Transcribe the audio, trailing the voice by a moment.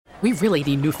We really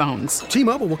need new phones.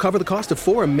 T-Mobile will cover the cost of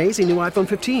 4 amazing new iPhone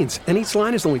 15s, and each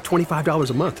line is only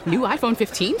 $25 a month. New iPhone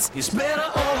 15s? It's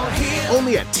better over here.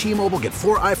 Only at T-Mobile, get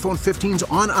 4 iPhone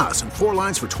 15s on us and 4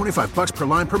 lines for $25 per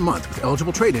line per month with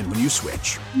eligible trade-in when you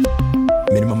switch.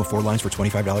 Minimum of 4 lines for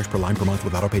 $25 per line per month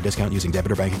with autopay discount using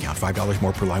debit or bank account. $5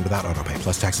 more per line without autopay,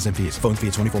 plus taxes and fees. Phone fee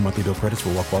at 24 monthly bill credits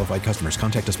for well-qualified customers.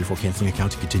 Contact us before canceling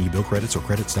account to continue bill credits or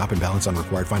credit stop and balance on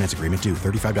required finance agreement due.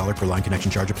 $35 per line connection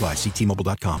charge applies. See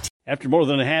T-Mobile.com. After more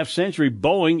than a half century,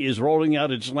 Boeing is rolling out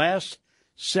its last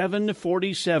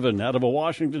 747 out of a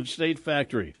Washington State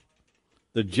factory.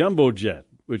 The Jumbo Jet,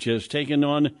 which has taken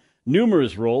on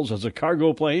numerous roles as a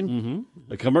cargo plane,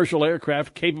 a commercial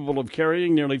aircraft capable of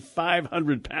carrying nearly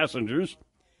 500 passengers,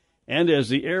 and as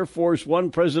the Air Force One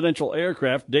presidential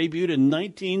aircraft debuted in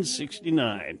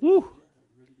 1969. Woo.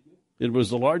 It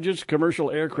was the largest commercial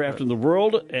aircraft in the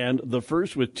world and the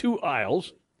first with 2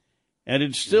 aisles, and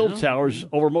it still towers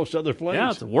over most other planes. Yeah,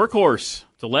 it's a workhorse.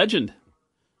 It's a legend.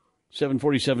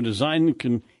 747 design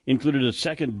included a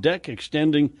second deck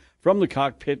extending from the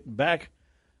cockpit back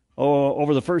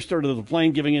over the first third of the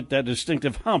plane, giving it that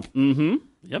distinctive hump.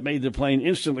 It made the plane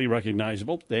instantly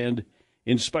recognizable and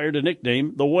inspired a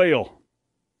nickname, the Whale.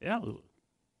 Yeah.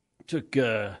 It took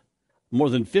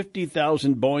more than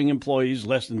 50,000 Boeing employees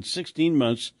less than 16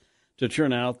 months to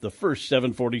churn out the first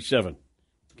 747.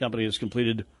 The company has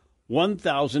completed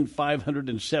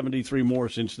 1,573 more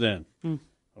since then.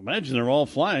 Imagine they're all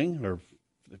flying, or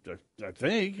I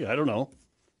think, I don't know.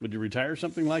 Would you retire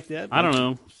something like that? I don't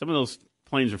know. Some of those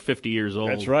planes are 50 years old.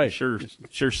 That's right. Sure,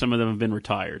 some of them have been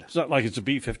retired. It's not like it's a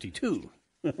B-52,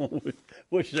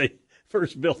 which they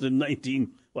first built in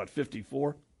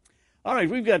 1954. All right,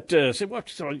 we've got some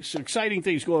exciting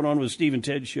things going on with Steve and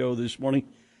Ted show this morning.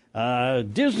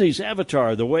 Disney's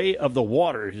Avatar, The Way of the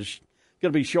Water, is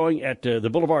going to be showing at the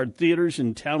Boulevard Theaters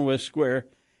in Town West Square,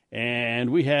 and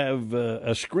we have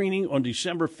a screening on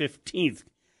December 15th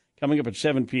coming up at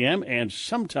 7 p.m., and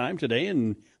sometime today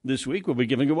and this week we'll be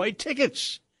giving away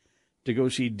tickets to go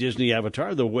see Disney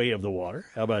Avatar, The Way of the Water.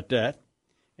 How about that?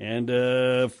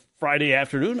 And Friday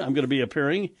afternoon, I'm going to be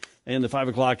appearing in the 5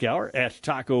 o'clock hour at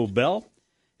Taco Bell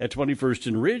at 21st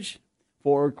and Ridge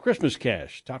for Christmas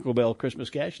Cash. Taco Bell Christmas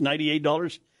Cash,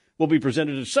 $98 will be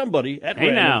presented to somebody at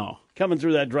random now coming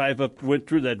through that drive-up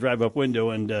window,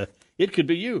 and it could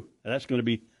be you. That's going to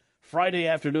be Friday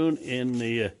afternoon in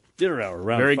the dinner hour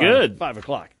around Very good. 5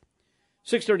 o'clock.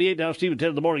 6:38 now, Steve and Ted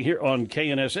in the morning here on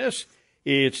KNSS.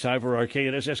 It's time for our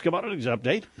KNSS Commodities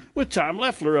Update with Tom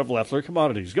Leffler of Leffler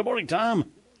Commodities. Good morning,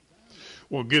 Tom.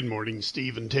 Well, good morning,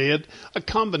 Steve and Ted. A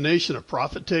combination of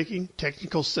profit-taking,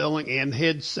 technical selling, and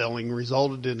hedge selling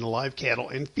resulted in the live cattle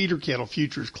and feeder cattle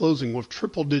futures closing with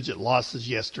triple-digit losses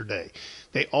yesterday.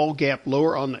 They all gapped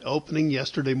lower on the opening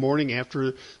yesterday morning.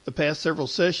 After the past several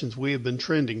sessions, we have been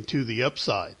trending to the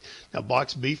upside. Now,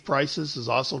 box beef prices is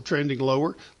also trending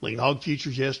lower. Lean hog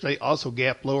futures yesterday also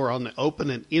gapped lower on the open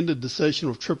and ended the session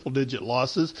with triple-digit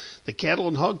losses. The cattle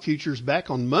and hog futures back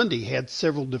on Monday had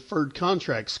several deferred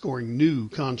contracts scoring new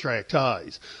contract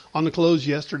highs. On the close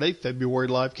yesterday, February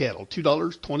live cattle,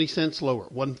 $2.20 lower,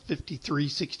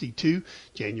 $153.62.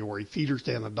 January feeders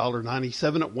down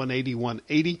 $1.97 at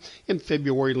 $181.80. And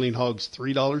February lean hogs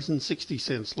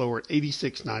 $3.60 lower at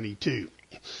 $86.92.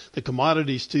 The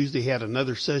commodities Tuesday had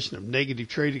another session of negative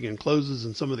trading and closes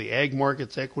in some of the ag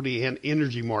markets, equity, and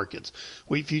energy markets.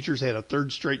 Wheat futures had a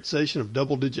third straight session of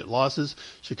double-digit losses.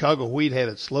 Chicago wheat had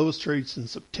its lowest trade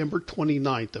since September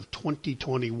 29th of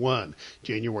 2021.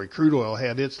 January crude oil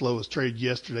had its lowest trade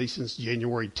yesterday since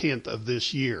January 10th of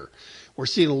this year. We're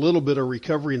seeing a little bit of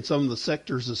recovery in some of the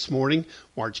sectors this morning.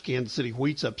 March Kansas City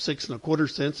wheat's up 6 1/4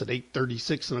 cents at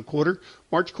 $8.36 1/4.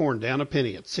 March corn down a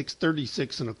penny at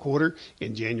 $6.36 1/4.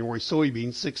 And January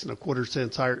soybeans 6 1/4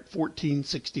 cents higher at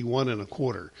 $14.61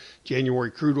 1/4.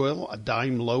 January crude oil a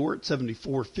dime lower at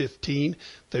 $74.15.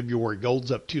 February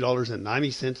gold's up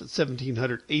 $2.90 at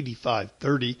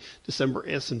 $1,785.30. December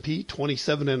S&P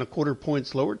 27 1/4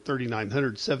 points lower at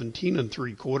 3,917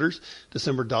 3/4.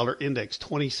 December dollar index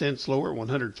 20 cents lower at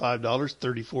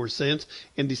 $105.34.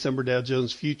 And December Dow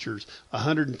Jones futures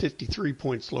 153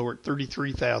 points lower at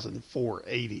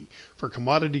 33,480. For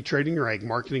commodity trading or ag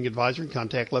marketing advisory,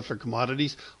 contact Leffler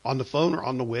Commodities on the phone or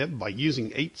on the web by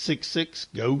using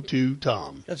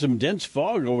 866-GO-TO-TOM. Got some dense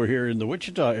fog over here in the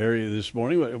Wichita area this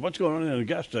morning. What's going on in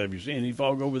Augusta? Have you seen any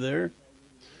fog over there?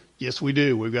 Yes, we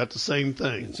do. We've got the same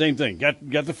thing. Same thing. Got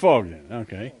the fog then.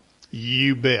 Okay.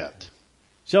 You bet.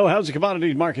 So how's the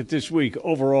commodities market this week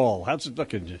overall? How's it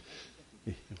looking?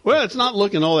 Well, it's not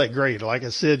looking all that great. Like I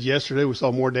said yesterday, we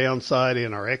saw more downside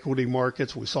in our equity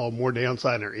markets. We saw more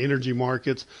downside in our energy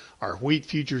markets. Our wheat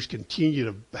futures continue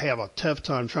to have a tough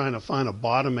time trying to find a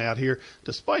bottom out here,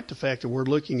 despite the fact that we're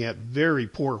looking at very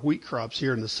poor wheat crops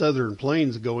here in the southern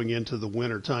plains going into the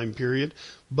winter time period.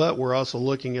 But we're also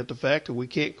looking at the fact that we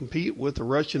can't compete with the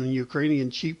Russian and Ukrainian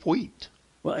cheap wheat.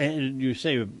 Well, and you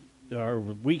say our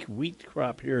weak wheat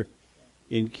crop here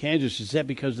in Kansas, is that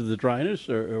because of the dryness,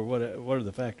 or what are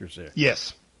the factors there?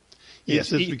 Yes, it's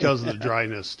because of the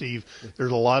dryness, Steve.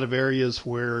 There's a lot of areas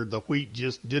where the wheat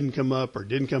just didn't come up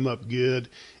good,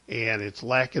 and it's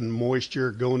lacking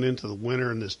moisture going into the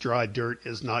winter, and this dry dirt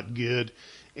is not good.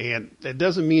 And that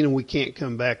doesn't mean we can't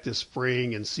come back this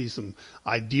spring and see some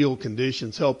ideal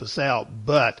conditions help us out,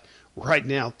 but right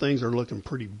now things are looking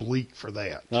pretty bleak for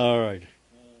that. All right.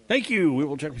 Thank you. We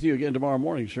will check with you again tomorrow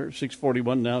morning, sir.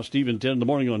 6:41 now. Steve and 10 in the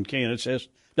morning on KNSS.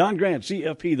 Don Grant,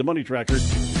 CFP, the Money Tracker,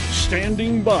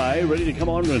 standing by, ready to come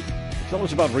on and tell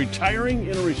us about retiring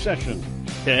in a recession.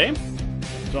 Okay.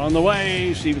 It's on the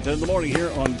way. Steve and 10 in the morning here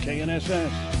on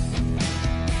KNSS.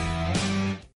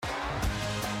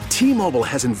 T-Mobile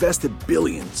has invested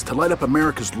billions to light up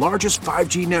America's largest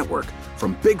 5G network,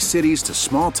 from big cities to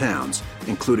small towns,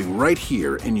 including right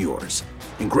here in yours.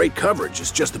 And great coverage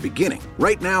is just the beginning.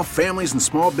 Right now, families and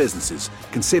small businesses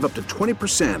can save up to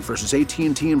 20% versus AT&T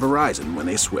and Verizon when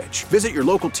they switch. Visit your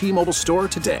local T-Mobile store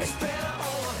today.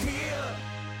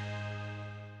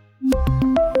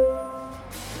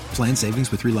 Plan savings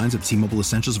with 3 lines of T-Mobile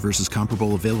Essentials versus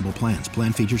comparable available plans.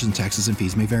 Plan features and taxes and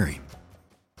fees may vary.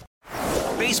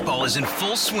 Baseball is in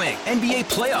full swing. NBA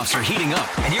playoffs are heating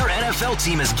up, and your NFL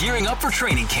team is gearing up for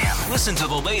training camp. Listen to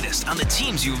the latest on the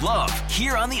teams you love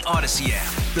here on the Odyssey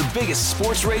app. The biggest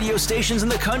sports radio stations in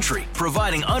the country,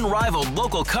 providing unrivaled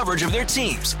local coverage of their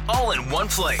teams, all in one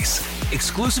place.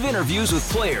 Exclusive interviews with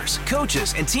players,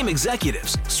 coaches, and team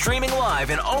executives, streaming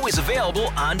live and always available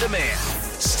on demand.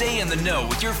 Stay in the know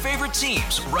with your favorite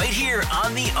teams right here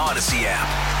on the Odyssey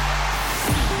app.